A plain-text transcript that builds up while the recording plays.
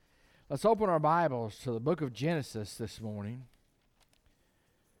Let's open our Bibles to the book of Genesis this morning.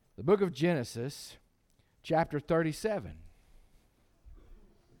 The book of Genesis, chapter 37.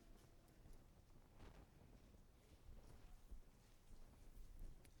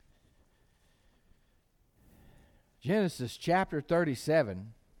 Genesis chapter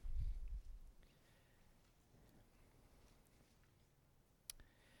 37.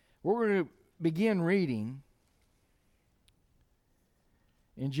 We're going to begin reading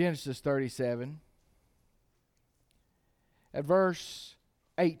in Genesis 37 at verse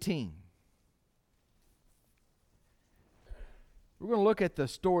 18. We're going to look at the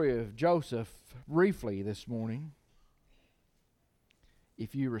story of Joseph briefly this morning.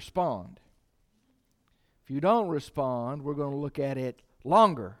 If you respond. If you don't respond, we're going to look at it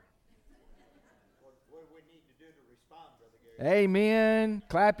longer. What do we need to do to respond, Brother Gary? Amen.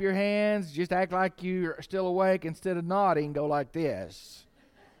 Clap your hands. Just act like you're still awake. Instead of nodding, go like this.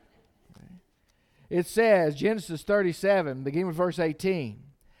 It says, Genesis 37, beginning with verse 18.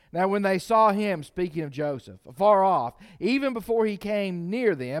 Now when they saw him, speaking of Joseph, afar off, even before he came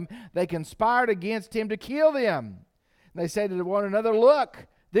near them, they conspired against him to kill them. And they said to one another, Look,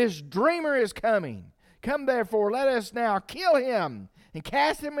 this dreamer is coming. Come therefore, let us now kill him and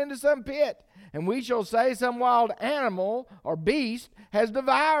cast him into some pit, and we shall say some wild animal or beast has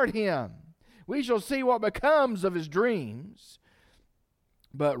devoured him. We shall see what becomes of his dreams.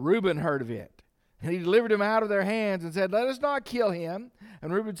 But Reuben heard of it, and he delivered him out of their hands and said, Let us not kill him.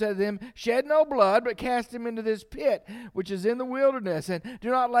 And Reuben said to them, Shed no blood, but cast him into this pit which is in the wilderness, and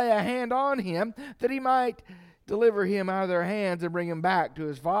do not lay a hand on him, that he might deliver him out of their hands and bring him back to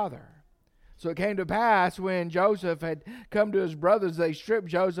his father. So it came to pass, when Joseph had come to his brothers, they stripped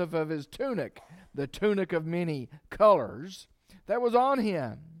Joseph of his tunic, the tunic of many colors, that was on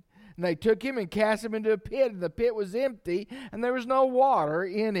him. And they took him and cast him into a pit, and the pit was empty, and there was no water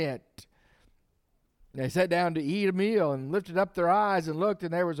in it. They sat down to eat a meal, and lifted up their eyes and looked,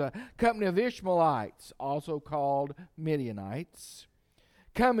 and there was a company of Ishmaelites, also called Midianites,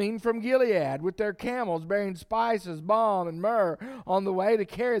 coming from Gilead with their camels, bearing spices, balm, and myrrh, on the way to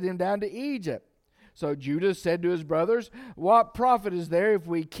carry them down to Egypt. So Judah said to his brothers, What profit is there if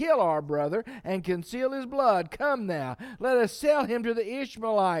we kill our brother and conceal his blood? Come now, let us sell him to the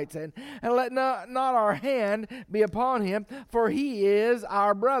Ishmaelites, and let not our hand be upon him, for he is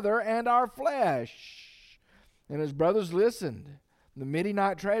our brother and our flesh. And his brothers listened. The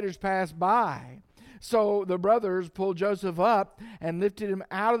Midianite traders passed by. So the brothers pulled Joseph up and lifted him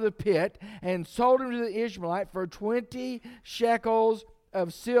out of the pit and sold him to the Ishmaelite for 20 shekels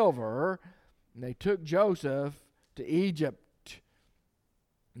of silver. And they took Joseph to Egypt.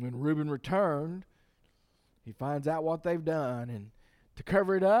 When Reuben returned, he finds out what they've done. And to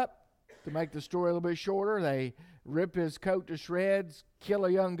cover it up, to make the story a little bit shorter, they rip his coat to shreds, kill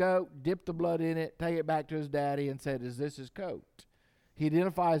a young goat, dip the blood in it, take it back to his daddy, and said, Is this his coat? He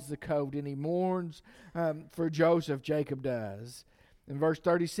identifies the coat, and he mourns for Joseph, Jacob does. And verse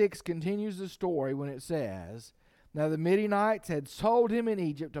 36 continues the story when it says, Now the Midianites had sold him in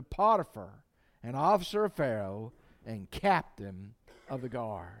Egypt to Potiphar, an officer of Pharaoh, and captain of the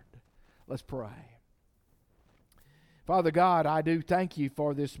guard. Let's pray. Father God, I do thank you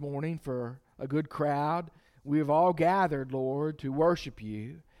for this morning, for a good crowd. We have all gathered, Lord, to worship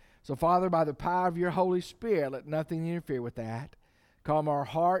you. So, Father, by the power of your Holy Spirit, let nothing interfere with that. Calm our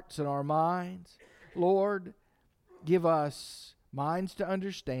hearts and our minds. Lord, give us minds to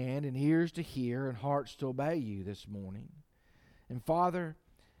understand and ears to hear and hearts to obey you this morning. And Father,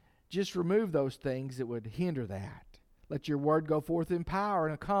 just remove those things that would hinder that. Let your word go forth in power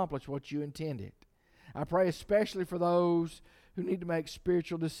and accomplish what you intended. I pray especially for those who need to make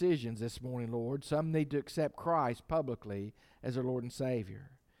spiritual decisions this morning, Lord. Some need to accept Christ publicly as their Lord and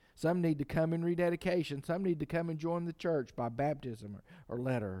Savior. Some need to come in rededication. Some need to come and join the church by baptism or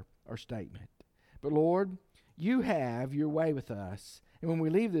letter or statement. But Lord, you have your way with us. And when we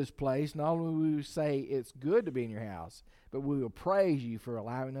leave this place, not only will we say it's good to be in your house, but we will praise you for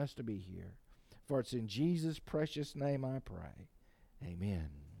allowing us to be here. For it's in Jesus' precious name I pray. Amen.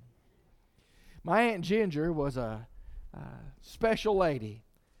 My Aunt Ginger was a special lady.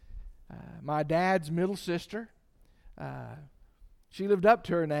 My dad's middle sister. She lived up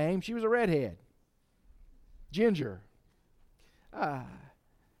to her name. She was a redhead. Ginger. I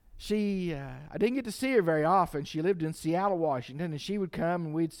didn't get to see her very often. She lived in Seattle, Washington, and she would come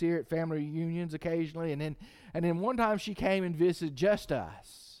and we'd see her at family reunions occasionally. And then one time she came and visited just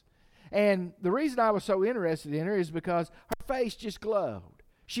us. And the reason I was so interested in her is because her face just glowed.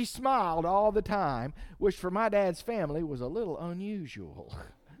 She smiled all the time, which for my dad's family was a little unusual.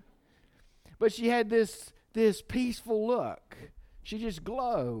 But she had this peaceful look she just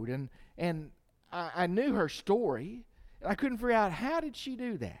glowed. And I knew her story, and I couldn't figure out, how did she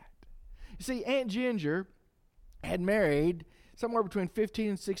do that? You see, Aunt Ginger had married somewhere between 15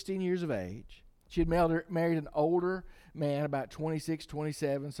 and 16 years of age. She had married an older man, about 26,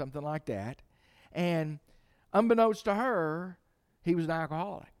 27, something like that. And unbeknownst to her, he was an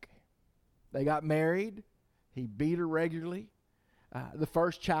alcoholic. They got married. He beat her regularly. The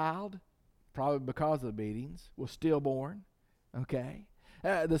first child, probably because of the beatings, was stillborn. Okay.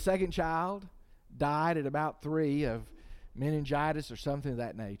 The second child died at about 3 of meningitis or something of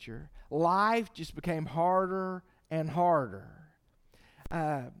that nature. Life just became harder and harder.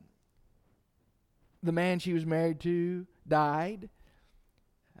 The man she was married to died.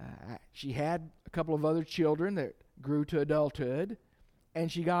 She had a couple of other children that grew to adulthood,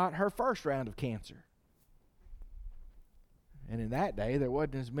 and she got her first round of cancer. And in that day, there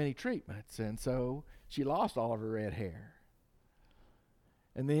wasn't as many treatments, and so she lost all of her red hair.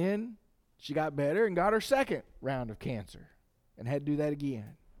 And then she got better and got her second round of cancer and had to do that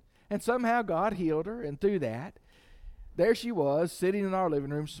again. And somehow God healed her, and through that, there she was sitting in our living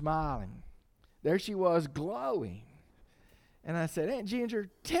room smiling. There she was glowing. And I said, Aunt Ginger,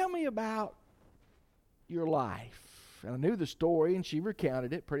 tell me about your life. And I knew the story, and she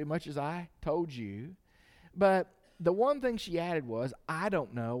recounted it pretty much as I told you. But the one thing she added was, I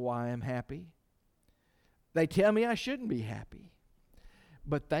don't know why I'm happy. They tell me I shouldn't be happy,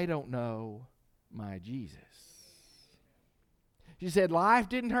 but they don't know my Jesus. She said, life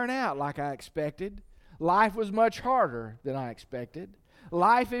didn't turn out like I expected. Life was much harder than I expected.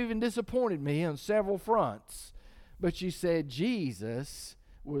 Life even disappointed me on several fronts. But she said Jesus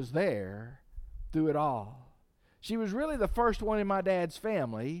was there through it all. She was really the first one in my dad's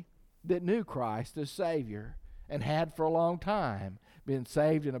family that knew Christ as Savior, and had for a long time been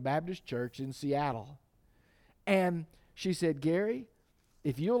saved in a Baptist church in Seattle. And she said, Gary,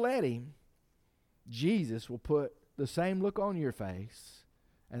 if you'll let him, Jesus will put the same look on your face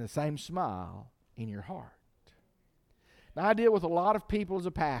and the same smile in your heart. Now, I deal with a lot of people as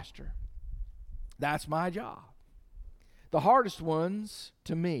a pastor. That's my job. The hardest ones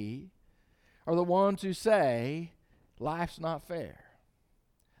to me are the ones who say, life's not fair.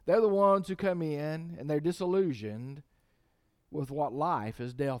 They're the ones who come in and they're disillusioned with what life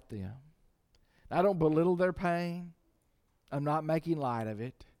has dealt them. I don't belittle their pain. I'm not making light of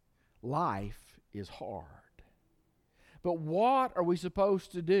it. Life is hard. But what are we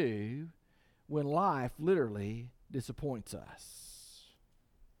supposed to do when life literally disappoints us?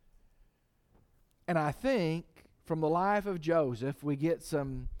 And I think from the life of Joseph, we get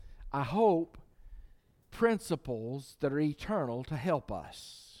some, I hope, principles that are eternal to help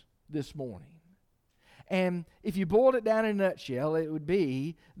us this morning. And if you boiled it down in a nutshell, it would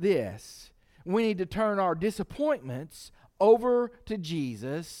be this. We need to turn our disappointments over to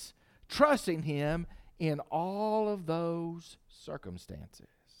Jesus, trusting Him in all of those circumstances.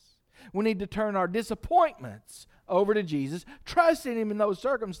 We need to turn our disappointments over to Jesus, trusting Him in those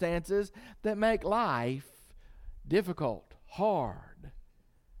circumstances that make life difficult, hard,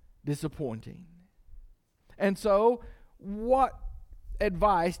 disappointing. And so, what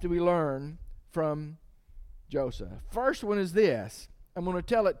advice do we learn from Joseph? First one is this. I'm going to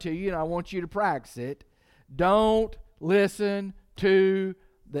tell it to you, and I want you to practice it. Don't listen to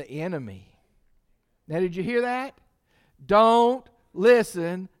the enemy. Now, did you hear that? Don't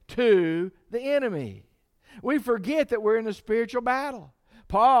listen to the enemy. We forget that we're in a spiritual battle.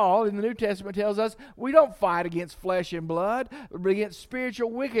 Paul in the New Testament tells us we don't fight against flesh and blood, but against spiritual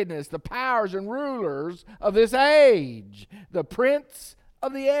wickedness, the powers and rulers of this age. The prince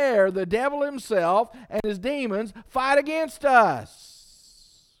of the air, the devil himself, and his demons fight against us.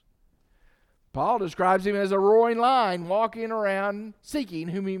 Paul describes him as a roaring lion walking around seeking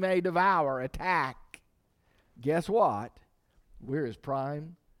whom he may devour, attack. Guess what? We're his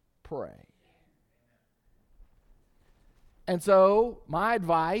prime prey. And so, my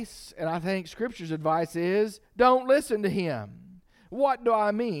advice, and I think Scripture's advice is, don't listen to him. What do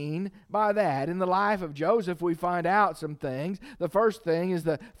I mean by that? In the life of Joseph, we find out some things. The first thing is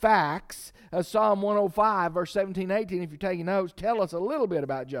the facts. Psalm 105, verse 17, 18, if you're taking notes, tell us a little bit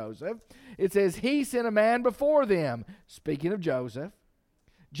about Joseph. It says, he sent a man before them, speaking of Joseph.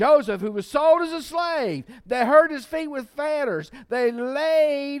 Joseph, who was sold as a slave, they hurt his feet with fetters. They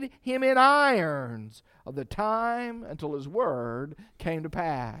laid him in irons of the time until his word came to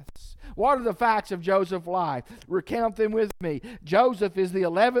pass. What are the facts of Joseph's life? Recount them with me. Joseph is the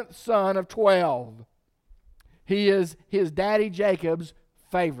 11th son of 12. He is his daddy Jacob's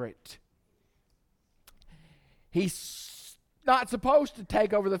favorite. He's not supposed to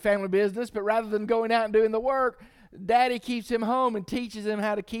take over the family business, but rather than going out and doing the work, Daddy keeps him home and teaches him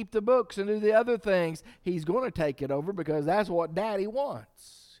how to keep the books and do the other things, he's going to take it over because that's what Daddy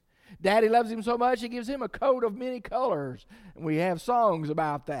wants. Daddy loves him so much, he gives him a coat of many colors. And we have songs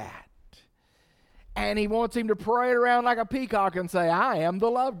about that. And he wants him to parade around like a peacock and say, I am the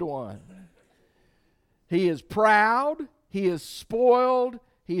loved one. He is proud. He is spoiled.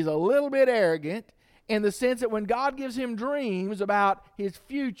 He's a little bit arrogant in the sense that when God gives him dreams about his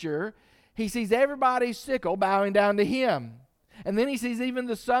future, he sees everybody's sickle bowing down to him. And then he sees even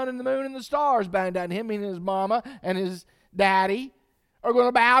the sun and the moon and the stars bowing down to him, meaning his mama and his daddy are going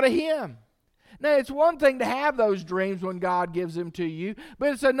to bow to him. Now, it's one thing to have those dreams when God gives them to you, but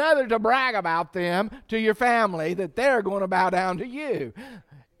it's another to brag about them to your family that they're going to bow down to you.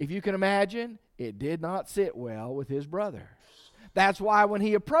 If you can imagine, it did not sit well with his brothers. That's why when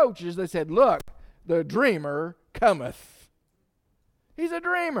he approaches, they said, look, the dreamer cometh. He's a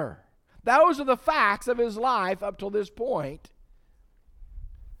dreamer. Those are the facts of his life up till this point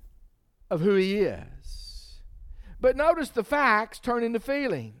of who he is. But notice the facts turn into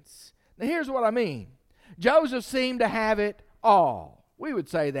feelings. Now here's what I mean. Joseph seemed to have it all. We would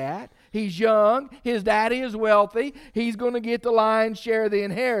say that. He's young. His daddy is wealthy. He's going to get the lion's share of the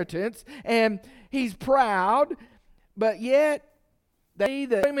inheritance. And he's proud. But yet, they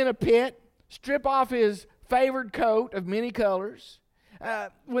put him in a pit, strip off his favored coat of many colors.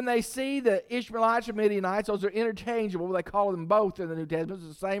 When they see the Ishmaelites or Midianites, those are interchangeable. They call them both in the New Testament.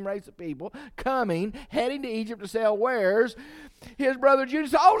 It's the same race of people coming, heading to Egypt to sell wares. His brother Judah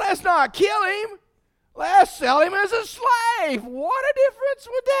said, oh, let's not kill him. Let's sell him as a slave. What a difference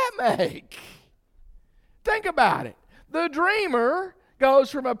would that make? Think about it. The dreamer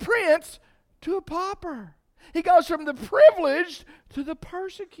goes from a prince to a pauper. He goes from the privileged to the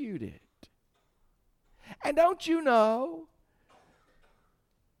persecuted. And don't you know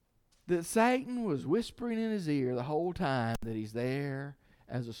that Satan was whispering in his ear the whole time that he's there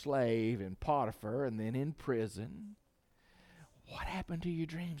as a slave in Potiphar and then in prison? What happened to your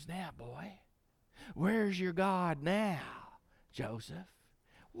dreams now, boy? Where's your God now, Joseph?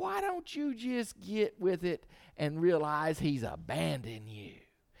 Why don't you just get with it and realize he's abandoned you?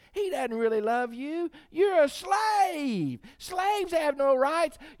 He doesn't really love you. You're a slave. Slaves have no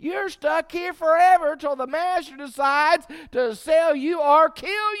rights. You're stuck here forever till the master decides to sell you or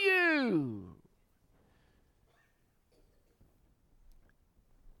kill you.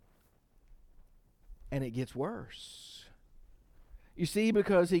 And it gets worse. You see,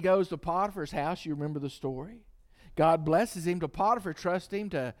 because he goes to Potiphar's house, you remember the story? God blesses him till Potiphar trusts him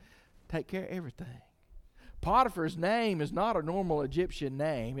to take care of everything. Potiphar's name is not a normal Egyptian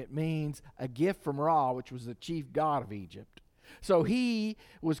name. It means a gift from Ra, which was the chief god of Egypt. So he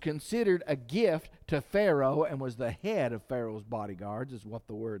was considered a gift to Pharaoh and was the head of Pharaoh's bodyguards, is what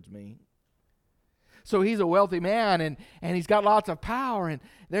the words mean. So he's a wealthy man, and he's got lots of power, and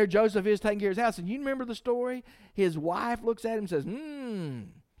there Joseph is taking care of his house. And you remember the story? His wife looks at him and says,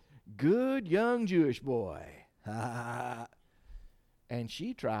 good young Jewish boy. And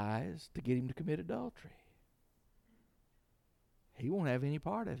she tries to get him to commit adultery. He won't have any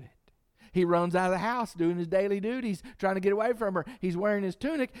part of it. He runs out of the house doing his daily duties, trying to get away from her. He's wearing his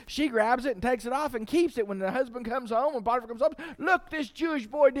tunic. She grabs it and takes it off and keeps it. When the husband comes home, when Potiphar comes home, look, this Jewish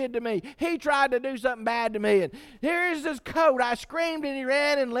boy did to me. He tried to do something bad to me. And here's his coat. I screamed and he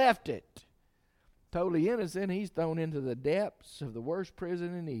ran and left it. Totally innocent. He's thrown into the depths of the worst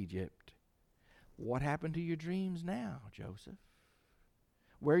prison in Egypt. What happened to your dreams now, Joseph?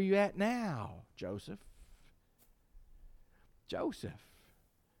 Where are you at now, Joseph? Joseph.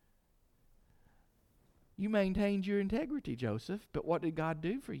 You maintained your integrity, Joseph, but what did God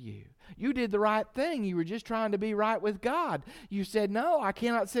do for you? You did the right thing. You were just trying to be right with God. You said, no, I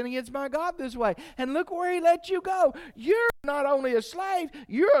cannot sin against my God this way. And look where he let you go. You're not only a slave,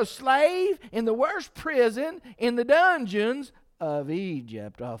 you're a slave in the worst prison in the dungeons of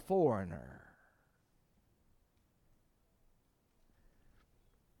Egypt, a foreigner.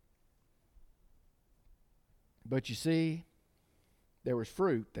 But you see, there was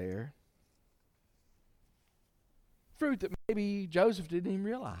fruit there. Fruit that maybe Joseph didn't even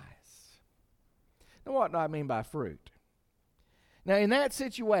realize. Now, what do I mean by fruit? Now, in that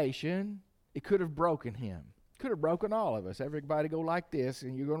situation, it could have broken him. It could have broken all of us. Everybody go like this,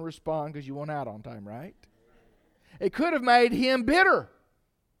 and you're going to respond because you went out on time, right? It could have made him bitter.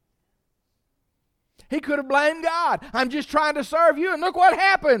 He could have blamed God. I'm just trying to serve you, and look what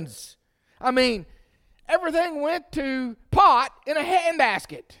happens. I mean, everything went to pot in a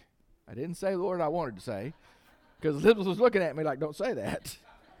handbasket. I didn't say the word I wanted to say because Liz was looking at me like, don't say that.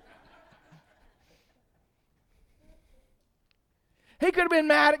 He could have been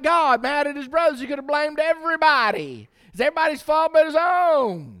mad at God, mad at his brothers. He could have blamed everybody. It's everybody's fault but his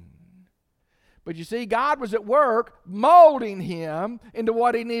own. But you see, God was at work molding him into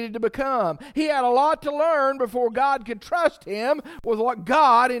what he needed to become. He had a lot to learn before God could trust him with what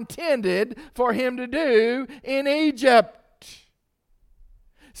God intended for him to do in Egypt.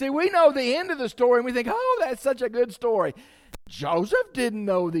 See, we know the end of the story and we think, oh, that's such a good story. Joseph didn't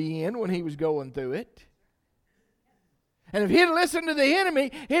know the end when he was going through it. And if he'd listened to the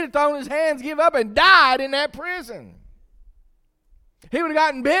enemy, he'd have thrown his hands, give up, and died in that prison. He would have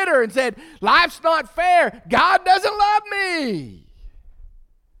gotten bitter and said, life's not fair. God doesn't love me.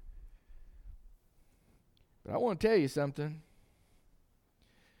 But I want to tell you something.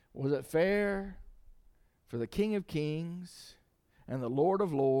 Was it fair for the King of Kings and the Lord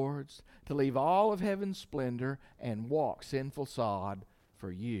of Lords to leave all of heaven's splendor and walk sinful sod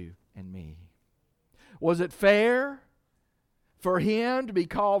for you and me? Was it fair for him to be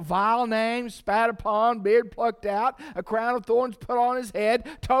called vile names, spat upon, beard plucked out, a crown of thorns put on his head,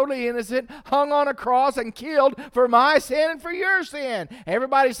 totally innocent, hung on a cross and killed for my sin and for your sin?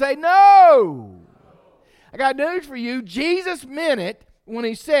 Everybody say no. I got news for you. Jesus meant it when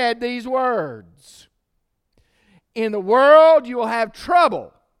he said these words. In the world you will have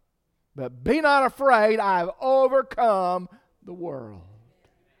trouble, but be not afraid, I have overcome the world.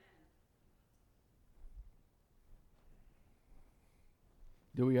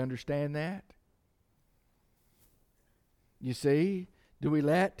 Do we understand that? You see, do we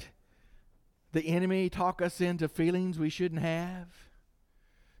let the enemy talk us into feelings we shouldn't have?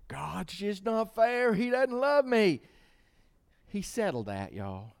 God's just not fair. He doesn't love me. He settled that,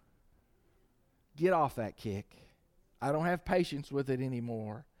 y'all. Get off that kick. I don't have patience with it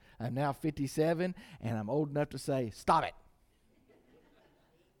anymore. I'm now 57, and I'm old enough to say, stop it.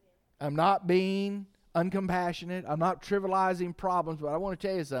 I'm not being uncompassionate. I'm not trivializing problems, but I want to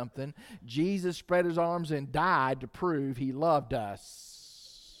tell you something. Jesus spread his arms and died to prove he loved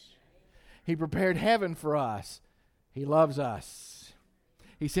us. He prepared heaven for us. He loves us.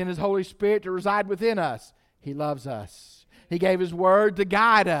 He sent his Holy Spirit to reside within us. He loves us. He gave his word to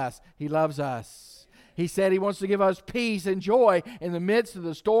guide us. He loves us. He said he wants to give us peace and joy in the midst of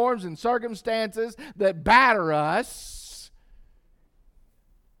the storms and circumstances that batter us.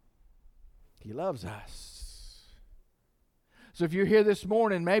 He loves us. So if you're here this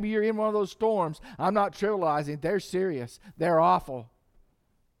morning, maybe you're in one of those storms. I'm not trivializing. They're serious. They're awful.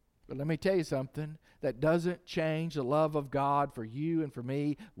 But let me tell you something. That doesn't change the love of God for you and for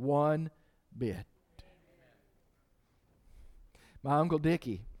me one bit. My Uncle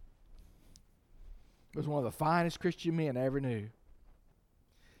Dickie was one of the finest Christian men I ever knew.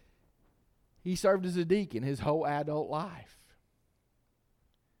 He served as a deacon his whole adult life.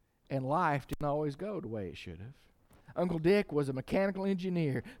 And life didn't always go the way it should have. Uncle Dick was a mechanical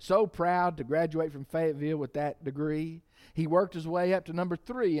engineer, so proud to graduate from Fayetteville with that degree. He worked his way up to number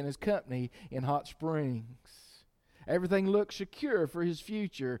 3 in his company in Hot Springs. Everything looked secure for his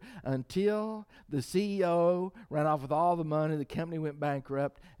future until the CEO ran off with all the money, the company went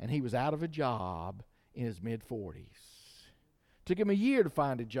bankrupt, and he was out of a job in his mid-40s. Took him a year to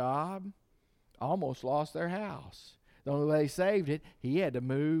find a job. Almost lost their house. The only way he saved it, he had to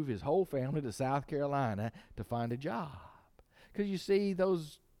move his whole family to South Carolina to find a job. Because you see,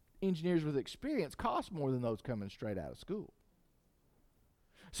 those engineers with experience cost more than those coming straight out of school.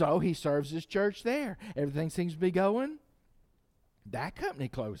 So he serves his church there. Everything seems to be going. That company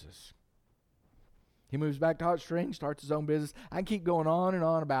closes. He moves back to Hot Springs, starts his own business. I can keep going on and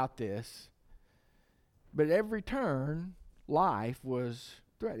on about this. But at every turn, life was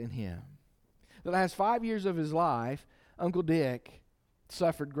threatening him. The last 5 years of his life, Uncle Dick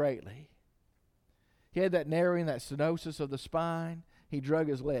suffered greatly. He had that narrowing, that stenosis of the spine. He drug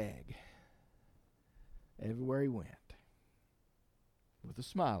his leg everywhere he went with a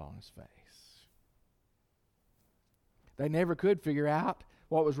smile on his face. They never could figure out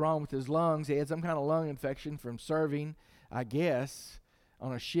what was wrong with his lungs. He had some kind of lung infection from serving, I guess,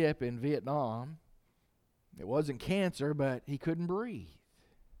 on a ship in Vietnam. It wasn't cancer, but he couldn't breathe.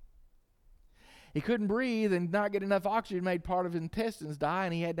 He couldn't breathe and not get enough oxygen made part of his intestines die,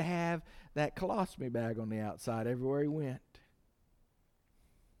 and he had to have that colostomy bag on the outside everywhere he went.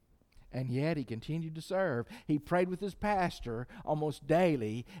 And yet he continued to serve. He prayed with his pastor almost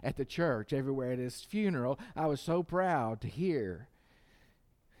daily at the church, everywhere. At his funeral, I was so proud to hear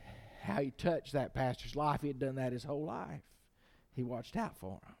how he touched that pastor's life. He had done that his whole life. He watched out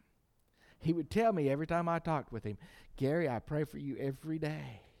for him. He would tell me every time I talked with him, Gary, I pray for you every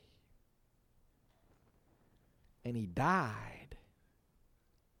day. And he died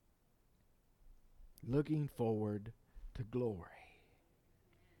looking forward to glory.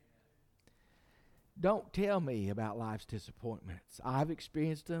 Don't tell me about life's disappointments. I've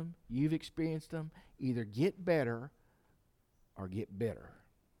experienced them. You've experienced them. Either get better or get bitter.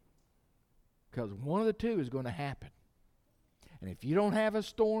 Because one of the two is going to happen. And if you don't have a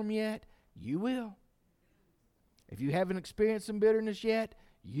storm yet, you will. If you haven't experienced some bitterness yet,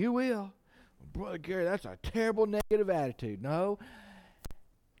 you will. Brother Gary, that's a terrible negative attitude. No,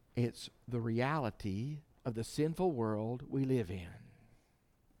 it's the reality of the sinful world we live in.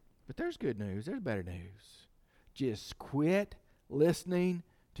 But there's good news. There's better news. Just quit listening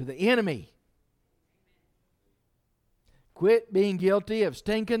to the enemy. Quit being guilty of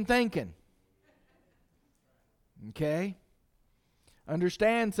stinking thinking. Okay?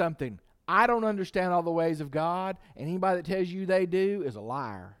 Understand something. I don't understand all the ways of God, and anybody that tells you they do is a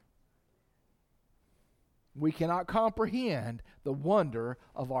liar. We cannot comprehend the wonder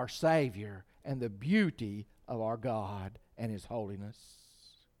of our Savior and the beauty of our God and His holiness.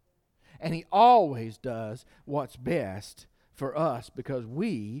 And He always does what's best for us because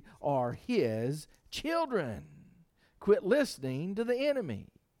we are His children. Quit listening to the enemy.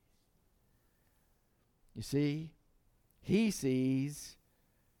 You see, He sees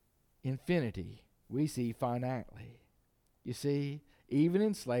infinity. We see finitely. You see, even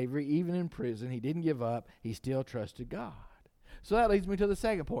in slavery, even in prison, He didn't give up. He still trusted God. So that leads me to the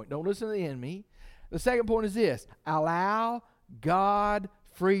second point. Don't listen to the enemy. The second point is this. Allow God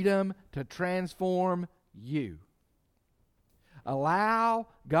freedom to transform you. Allow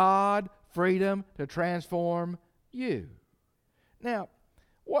God freedom to transform you. Now,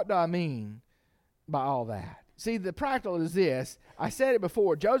 what do I mean by all that? See, the practical is this. I said it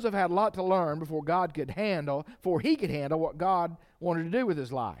before. Joseph had a lot to learn before he could handle what God wanted to do with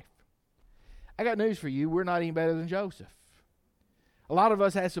his life. I got news for you. We're not any better than Joseph. A lot of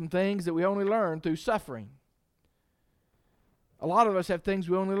us have some things that we only learn through suffering. A lot of us have things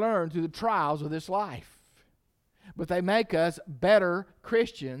we only learn through the trials of this life. But they make us better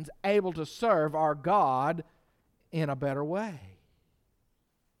Christians, able to serve our God in a better way.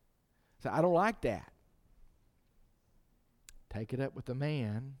 So I don't like that. Take it up with the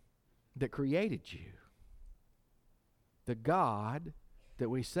man that created you. The God that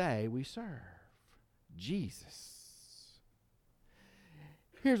we say we serve. Jesus.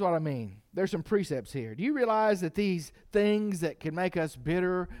 Here's what I mean. There's some precepts here. Do you realize that these things that can make us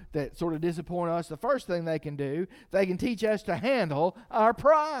bitter, that sort of disappoint us, the first thing they can do, they can teach us to handle our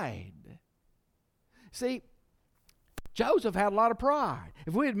pride. See, Joseph had a lot of pride.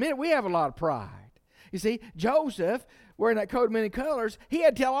 If we admit it, we have a lot of pride. You see, Joseph, wearing that coat of many colors, he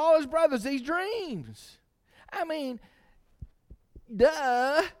had to tell all his brothers these dreams. I mean,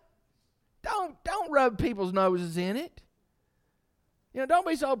 duh. Don't rub people's noses in it. Don't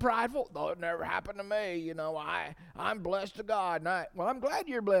be so prideful. Oh, it never happened to me. I'm blessed to God. Well, I'm glad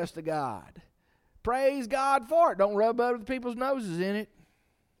you're blessed to God. Praise God for it. Don't rub other people's noses in it.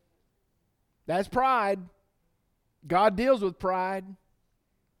 That's pride. God deals with pride.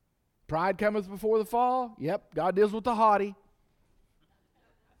 Pride cometh before the fall. Yep, God deals with the haughty.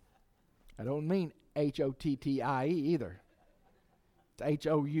 I don't mean H-O-T-T-I-E either. It's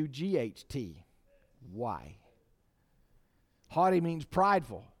H-O-U-G-H-T-Y. Haughty means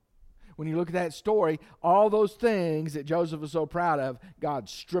prideful. When you look at that story, all those things that Joseph was so proud of, God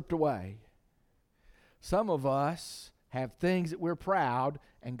stripped away. Some of us have things that we're proud,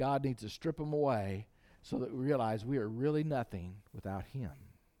 and God needs to strip them away so that we realize we are really nothing without Him.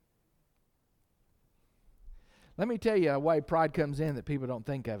 Let me tell you a way pride comes in that people don't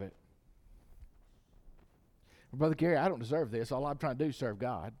think of it. Brother Gary, I don't deserve this. All I'm trying to do is serve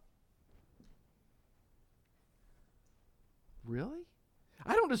God. Really?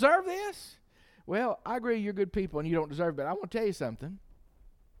 I don't deserve this? Well, I agree you're good people and you don't deserve it, but I want to tell you something.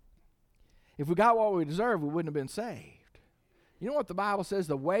 If we got what we deserve, we wouldn't have been saved. You know what the Bible says?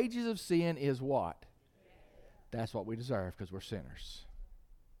 The wages of sin is what? That's what we deserve because we're sinners.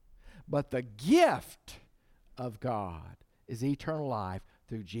 But the gift of God is eternal life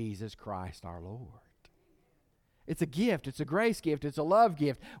through Jesus Christ our Lord. It's a gift. It's a grace gift. It's a love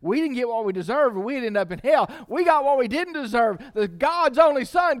gift. We didn't get what we deserved, and we'd end up in hell. We got what we didn't deserve. God's only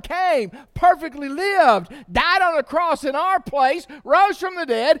Son came, perfectly lived, died on the cross in our place, rose from the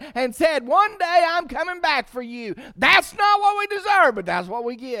dead, and said, one day I'm coming back for you. That's not what we deserve, but that's what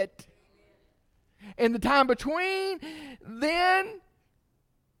we get. In the time between then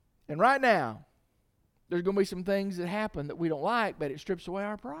and right now, there's going to be some things that happen that we don't like, but it strips away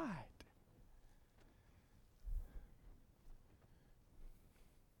our pride.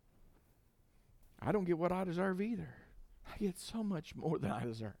 I don't get what I deserve either. I get so much more than I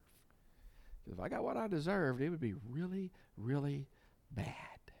deserve. If I got what I deserved, it would be really, really bad.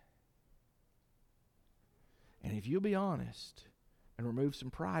 And if you'll be honest and remove some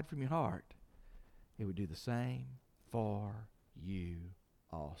pride from your heart, He would do the same for you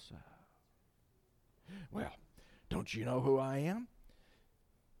also. Well, don't you know who I am?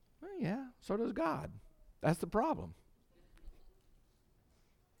 Well, yeah, so does God. That's the problem.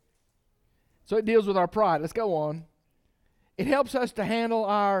 So it deals with our pride. Let's go on. It helps us to handle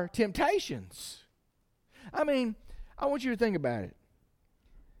our temptations. I mean, I want you to think about it.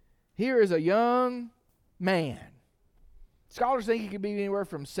 Here is a young man. Scholars think he could be anywhere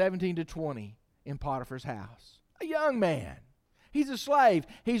from 17 to 20 in Potiphar's house. A young man. He's a slave.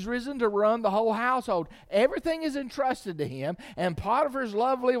 He's risen to run the whole household. Everything is entrusted to him, and Potiphar's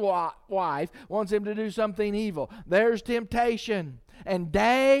lovely wife wants him to do something evil. There's temptation. And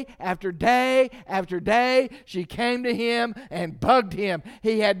day after day after day, she came to him and bugged him.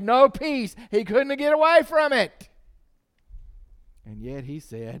 He had no peace. He couldn't get away from it. And yet he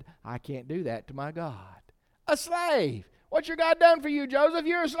said, I can't do that to my God. A slave. What's your God done for you, Joseph?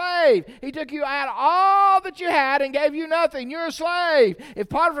 You're a slave. He took you out of all that you had and gave you nothing. You're a slave. If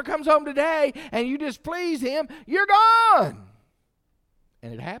Potiphar comes home today and you displease him, you're gone.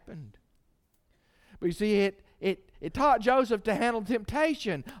 And it happened. But you see, it taught Joseph to handle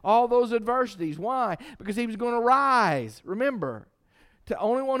temptation, all those adversities. Why? Because he was going to rise. Remember, the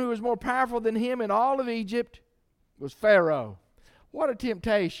only one who was more powerful than him in all of Egypt was Pharaoh. What a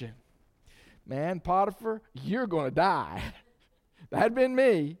temptation. Man, Potiphar, you're going to die. That'd been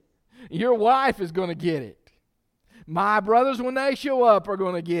me. Your wife is going to get it. My brothers, when they show up, are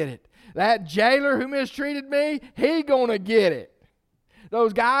going to get it. That jailer who mistreated me, he going to get it.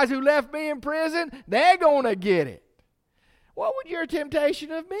 Those guys who left me in prison, they're going to get it. What would your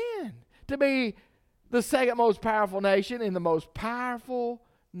temptation have been? To be the second most powerful nation in the most powerful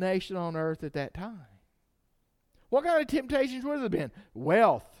nation on earth at that time. What kind of temptations would it have been?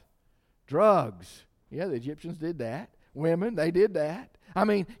 Wealth. Drugs. Yeah, the Egyptians did that. Women, they did that. I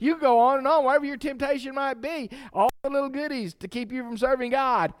mean, you go on and on, whatever your temptation might be. All the little goodies to keep you from serving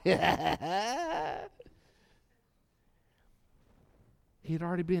God. He had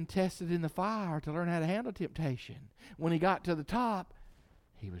already been tested in the fire to learn how to handle temptation. When he got to the top,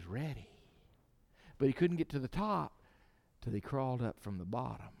 he was ready. But he couldn't get to the top till he crawled up from the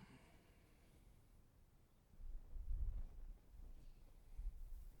bottom.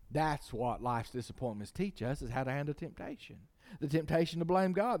 That's what life's disappointments teach us, is how to handle temptation. The temptation to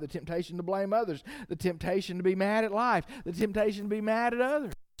blame God, the temptation to blame others, the temptation to be mad at life, the temptation to be mad at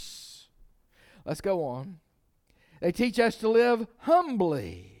others. Let's go on. They teach us to live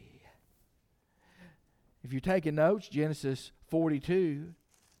humbly. If you're taking notes, Genesis 42, I'm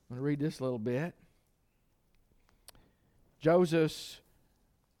going to read this a little bit. Joseph's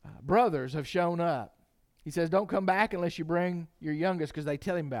brothers have shown up. He says, don't come back unless you bring your youngest, because they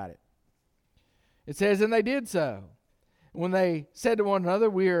tell him about it. It says, and they did so. When they said to one another,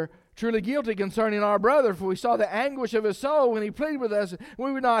 we are truly guilty concerning our brother, for we saw the anguish of his soul when he pleaded with us.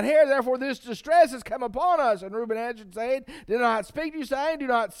 We would not hear, therefore this distress has come upon us. And Reuben answered, saying, did I not speak to you, saying, do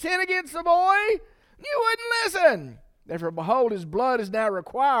not sin against the boy? You wouldn't listen. Therefore, behold, his blood is now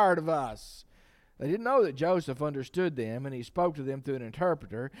required of us. They didn't know that Joseph understood them, and he spoke to them through an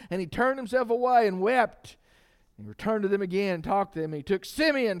interpreter. And he turned himself away and wept. He returned to them again and talked to them. He took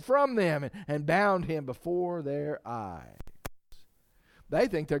Simeon from them and bound him before their eyes. They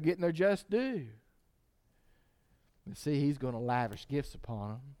think they're getting their just due. You see, he's going to lavish gifts upon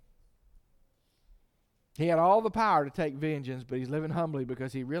them. He had all the power to take vengeance, but he's living humbly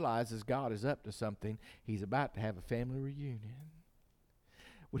because he realizes God is up to something. He's about to have a family reunion.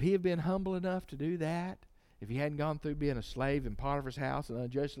 Would he have been humble enough to do that if he hadn't gone through being a slave in Potiphar's house and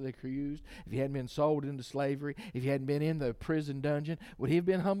unjustly accused? If he hadn't been sold into slavery? If he hadn't been in the prison dungeon? Would he have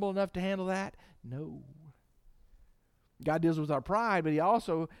been humble enough to handle that? No. God deals with our pride, but he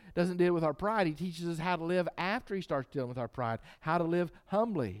also doesn't deal with our pride. He teaches us how to live after he starts dealing with our pride, how to live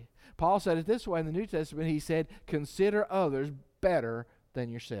humbly. Paul said it this way in the New Testament. He said, consider others better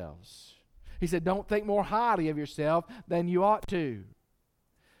than yourselves. He said, don't think more highly of yourself than you ought to.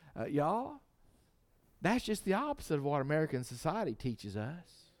 Y'all, that's just the opposite of what American society teaches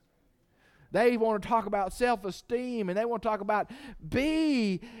us. They want to talk about self-esteem, and they want to talk about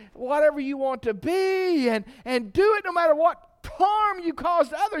be whatever you want to be, and do it no matter what harm you cause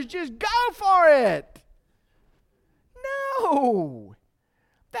to others. Just go for it. No,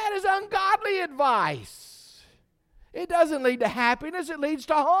 that is ungodly advice. It doesn't lead to happiness. It leads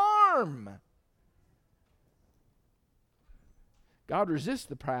to harm. God resists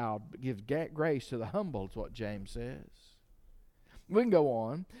the proud, but gives grace to the humble, is what James says. We can go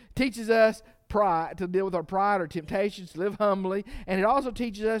on. It teaches us to deal with our pride or temptations, to live humbly, and it also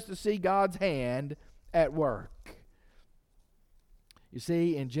teaches us to see God's hand at work. You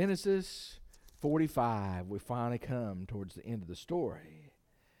see, in Genesis 45, we finally come towards the end of the story.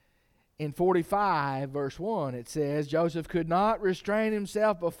 In 45, verse 1, it says, Joseph could not restrain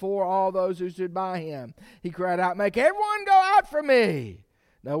himself before all those who stood by him. He cried out, "Make everyone go out from me!"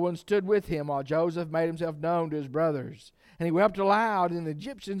 No one stood with him while Joseph made himself known to his brothers. And he wept aloud, and the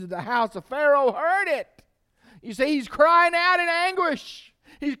Egyptians in the house of Pharaoh heard it. You see, he's crying out in anguish.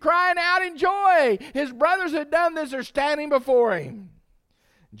 He's crying out in joy. His brothers had done this, are standing before him.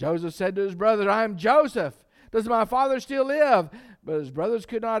 Joseph said to his brothers, "I am Joseph. Does my father still live?" But his brothers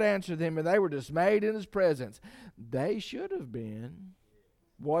could not answer them, and they were dismayed in his presence. They should have been.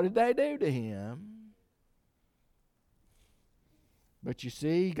 What did they do to him? But you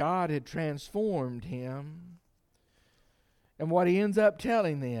see, God had transformed him. And what he ends up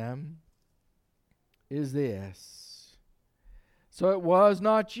telling them is this: "So it was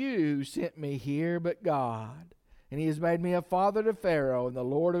not you who sent me here, but God. And he has made me a father to Pharaoh and the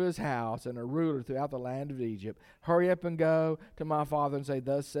Lord of his house and a ruler throughout the land of Egypt. Hurry up and go to my father and say,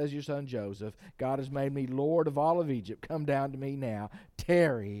 'Thus says your son Joseph, God has made me Lord of all of Egypt. Come down to me now.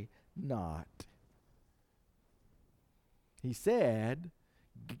 Tarry not.'" He said,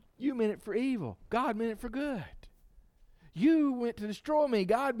 "You meant it for evil. God meant it for good. You went to destroy me.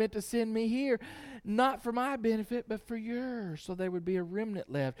 God meant to send me here, not for my benefit, but for yours, so there would be a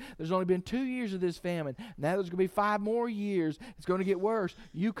remnant left." There's only been 2 years of this famine. Now there's going to be 5 more years. It's going to get worse.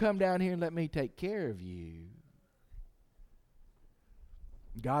 You come down here and let me take care of you.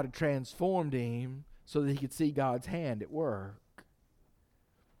 God had transformed him so that he could see God's hand at work.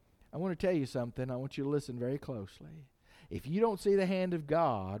 I want to tell you something. I want you to listen very closely. If you don't see the hand of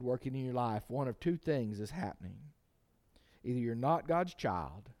God working in your life, one of 2 things is happening. Either you're not God's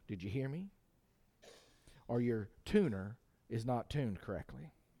child, did you hear me? Or your tuner is not tuned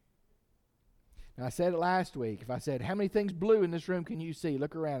correctly. Now, I said it last week. If I said, "How many things blue in this room can you see?"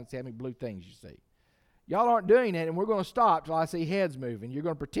 Look around and see how many blue things you see. Y'all aren't doing it, and we're going to stop till I see heads moving. You're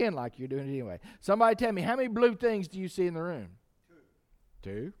going to pretend like you're doing it anyway. Somebody tell me, how many blue things do you see in the room?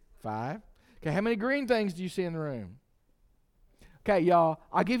 2. 5. Okay, how many green things do you see in the room? Okay, y'all,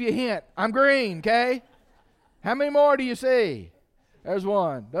 I'll give you a hint. I'm green, okay? How many more do you see? There's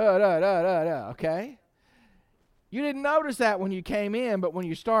 1. Okay? You didn't notice that when you came in, but when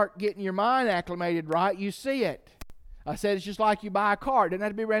you start getting your mind acclimated right, you see it. I said it's just like you buy a car. It doesn't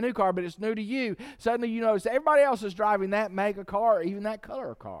have to be a brand new car, but it's new to you. Suddenly you notice everybody else is driving that make of car, or even that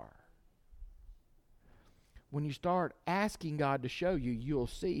color of car. When you start asking God to show you, you'll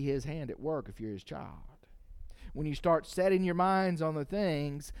see his hand at work if you're his child. When you start setting your minds on the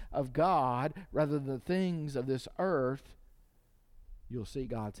things of God rather than the things of this earth, you'll see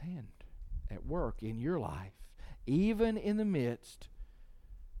God's hand at work in your life, even in the midst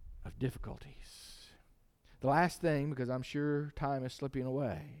of difficulties. The last thing, because I'm sure time is slipping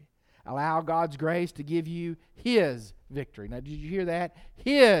away, allow God's grace to give you his victory. Now, did you hear that?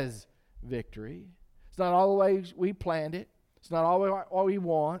 His victory. It's not always we planned it. It's not always what we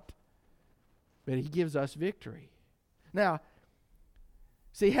want. But he gives us victory. Now,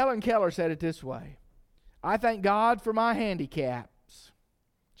 see, Helen Keller said it this way: "I thank God for my handicaps."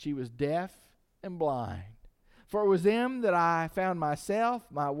 She was deaf and blind. "For it was them that I found myself,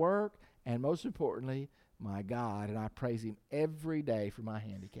 my work, and most importantly, my God. And I praise him every day for my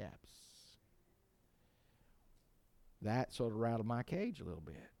handicaps." That sort of rattled my cage a little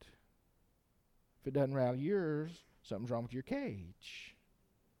bit. If it doesn't rattle yours, something's wrong with your cage.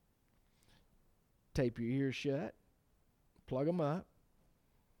 Tape your ears shut, plug them up,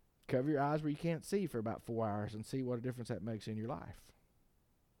 cover your eyes where you can't see for about 4 hours and see what a difference that makes in your life.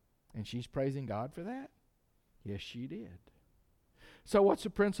 And she's praising God for that? Yes, she did. So what's the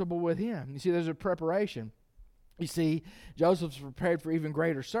principle with him? You see, there's a preparation. You see, Joseph's prepared for even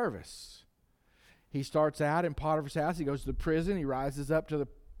greater service. He starts out in Potiphar's house. He goes to the prison. He rises up to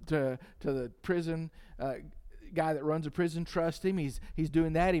the prison guy that runs the prison. Trust him. He's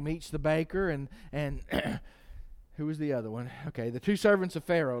doing that. He meets the baker and who was the other one? Okay, the 2 servants of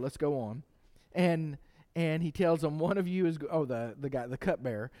Pharaoh. Let's go on. And he tells them, one of you is the guy, the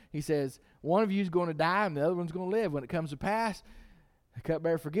cupbearer. He says, one of you is going to die and the other one's going to live. When it comes to pass, the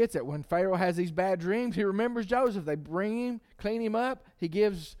cupbearer forgets it. When Pharaoh has these bad dreams, he remembers Joseph. They bring him, clean him up. He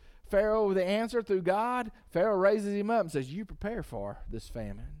gives Pharaoh the answer through God. Pharaoh raises him up and says, "You prepare for this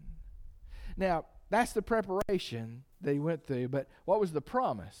famine." Now, that's the preparation that he went through. But what was the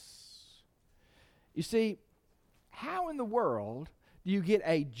promise? You see, how in the world do you get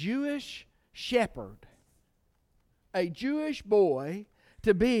a Jewish shepherd, a Jewish boy,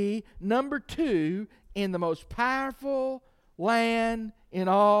 to be number 2 in the most powerful land in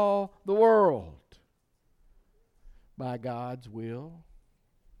all the world? by God's will,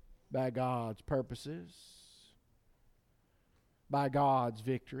 by God's purposes, by God's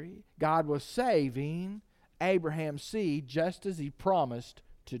victory. God was saving Abraham's seed just as He promised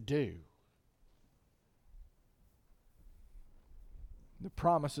to do. The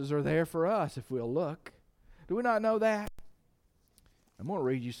promises are there for us if we'll look. Do we not know that? I'm going to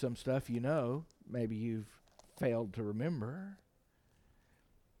read you some stuff you know. Maybe you've failed to remember.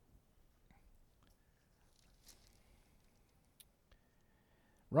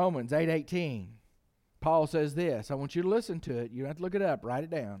 Romans 8:18. Paul says this. I want you to listen to it. You don't have to look it up. Write it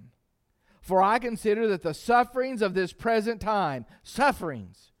down. For I consider that the sufferings of this present time,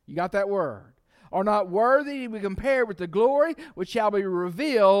 sufferings, you got that word, are not worthy to be compared with the glory which shall be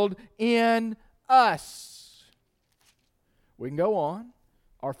revealed in us. We can go on.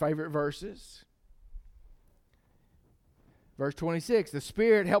 Our favorite verses. Verse 26, the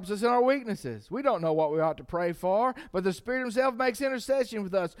Spirit helps us in our weaknesses. We don't know what we ought to pray for, but the Spirit Himself makes intercession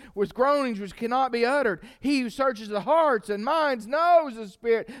with us with groanings which cannot be uttered. He who searches the hearts and minds knows the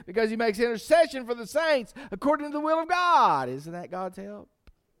Spirit, because He makes intercession for the saints according to the will of God. Isn't that God's help?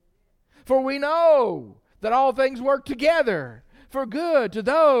 For we know that all things work together for good to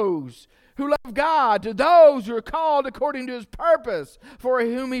those who love God, to those who are called according to His purpose. For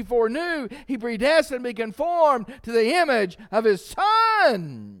whom He foreknew, He predestined to be conformed to the image of His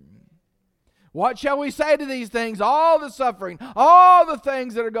Son. What shall we say to these things? All the suffering, all the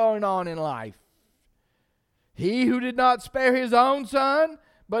things that are going on in life. He who did not spare His own Son,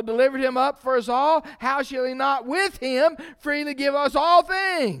 but delivered Him up for us all, how shall He not with Him freely give us all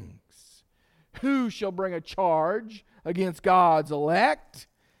things? Who shall bring a charge against God's elect?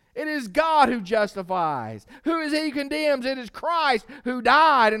 It is God who justifies. Who is He who condemns? It is Christ who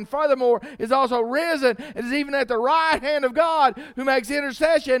died, and furthermore is also risen, and is even at the right hand of God, who makes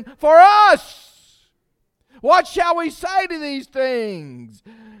intercession for us. What shall we say to these things,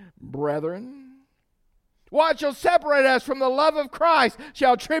 brethren? What shall separate us from the love of Christ?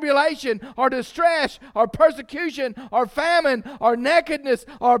 Shall tribulation, or distress, or persecution, or famine, or nakedness,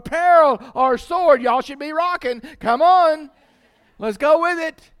 or peril, or sword? Y'all should be rocking. Come on. Let's go with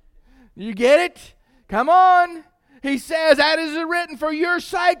it. You get it? Come on. He says, that is written, for your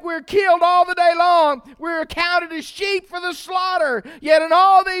sake we're killed all the day long. We're accounted as sheep for the slaughter. Yet in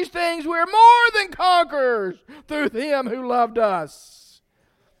all these things we're more than conquerors through Him who loved us.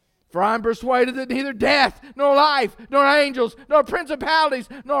 For I'm persuaded that neither death, nor life, nor angels, nor principalities,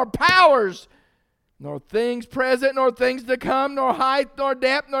 nor powers, nor things present, nor things to come, nor height, nor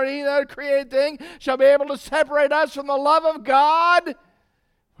depth, nor any other created thing shall be able to separate us from the love of God,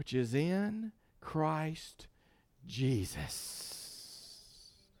 which is in Christ Jesus.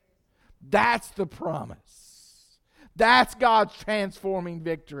 That's the promise. That's God's transforming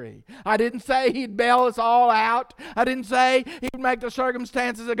victory. I didn't say He'd bail us all out. I didn't say He would make the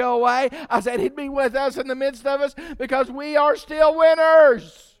circumstances go away. I said He'd be with us in the midst of us, because we are still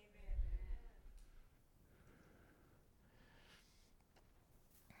winners.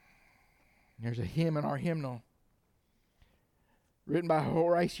 There's a hymn in our hymnal written by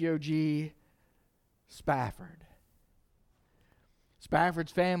Horatio G. Spafford.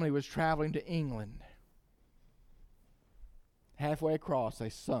 Spafford's family was traveling to England. Halfway across, they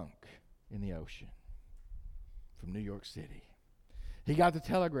sunk in the ocean from New York City. He got the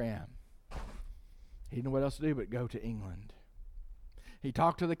telegram. He didn't know what else to do but go to England. He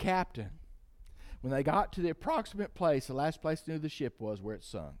talked to the captain. When they got to the approximate place, the last place he knew the ship was where it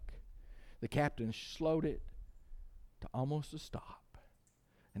sunk, the captain slowed it to almost a stop.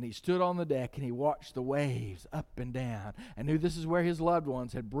 And he stood on the deck and he watched the waves up and down and knew this is where his loved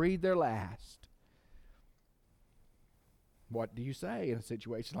ones had breathed their last. What do you say in a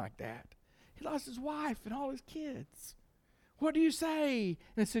situation like that? He lost his wife and all his kids. What do you say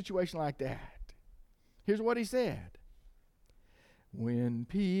in a situation like that? Here's what he said. When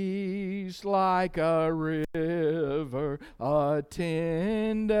peace like a river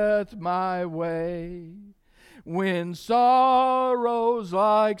attendeth my way, when sorrows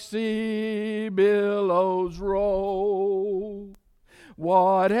like sea billows roll,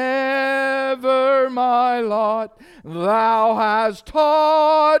 whatever my lot, Thou hast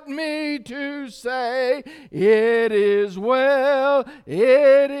taught me to say, it is well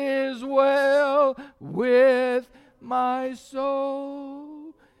with my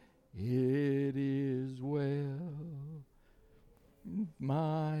soul. It is well,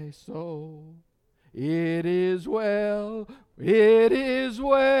 my soul. It is well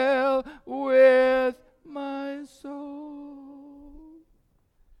with my soul.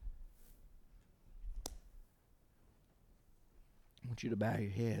 I want you to bow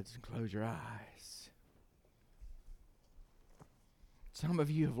your heads and close your eyes. Some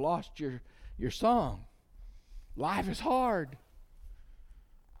of you have lost your song. Life is hard.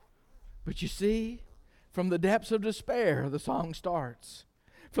 But you see, from the depths of despair, the song starts.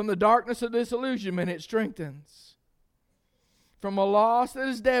 From the darkness of disillusionment, it strengthens. From a loss that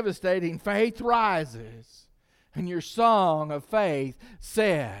is devastating, faith rises. And your song of faith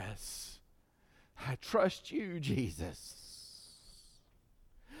says, I trust you, Jesus.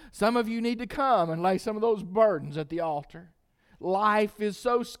 Some of you need to come and lay some of those burdens at the altar. Life is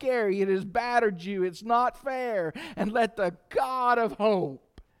so scary. It has battered you. It's not fair. And let the God of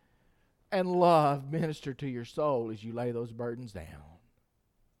hope and love minister to your soul as you lay those burdens down.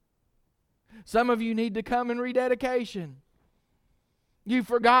 Some of you need to come in rededication. You've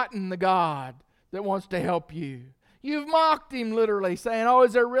forgotten the God that wants to help you. You've mocked Him literally, saying, oh,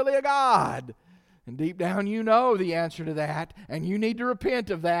 is there really a God? And deep down you know the answer to that, and you need to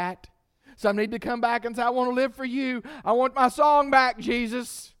repent of that. Some need to come back and say, I want to live for you. I want my song back,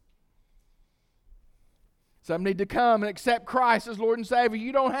 Jesus. Some need to come and accept Christ as Lord and Savior.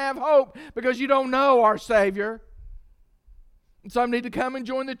 You don't have hope because you don't know our Savior. And some need to come and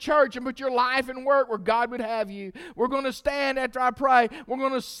join the church and put your life and work where God would have you. We're going to stand after I pray. We're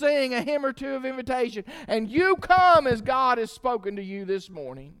going to sing a hymn or two of invitation. And you come as God has spoken to you this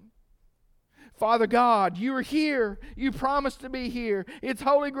morning. Father God, you are here. You promised to be here. It's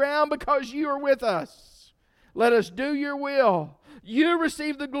holy ground because you are with us. Let us do your will. You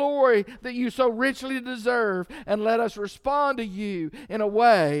receive the glory that you so richly deserve, and let us respond to you in a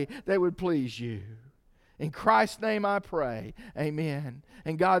way that would please you. In Christ's name I pray. Amen.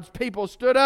 And God's people stood up.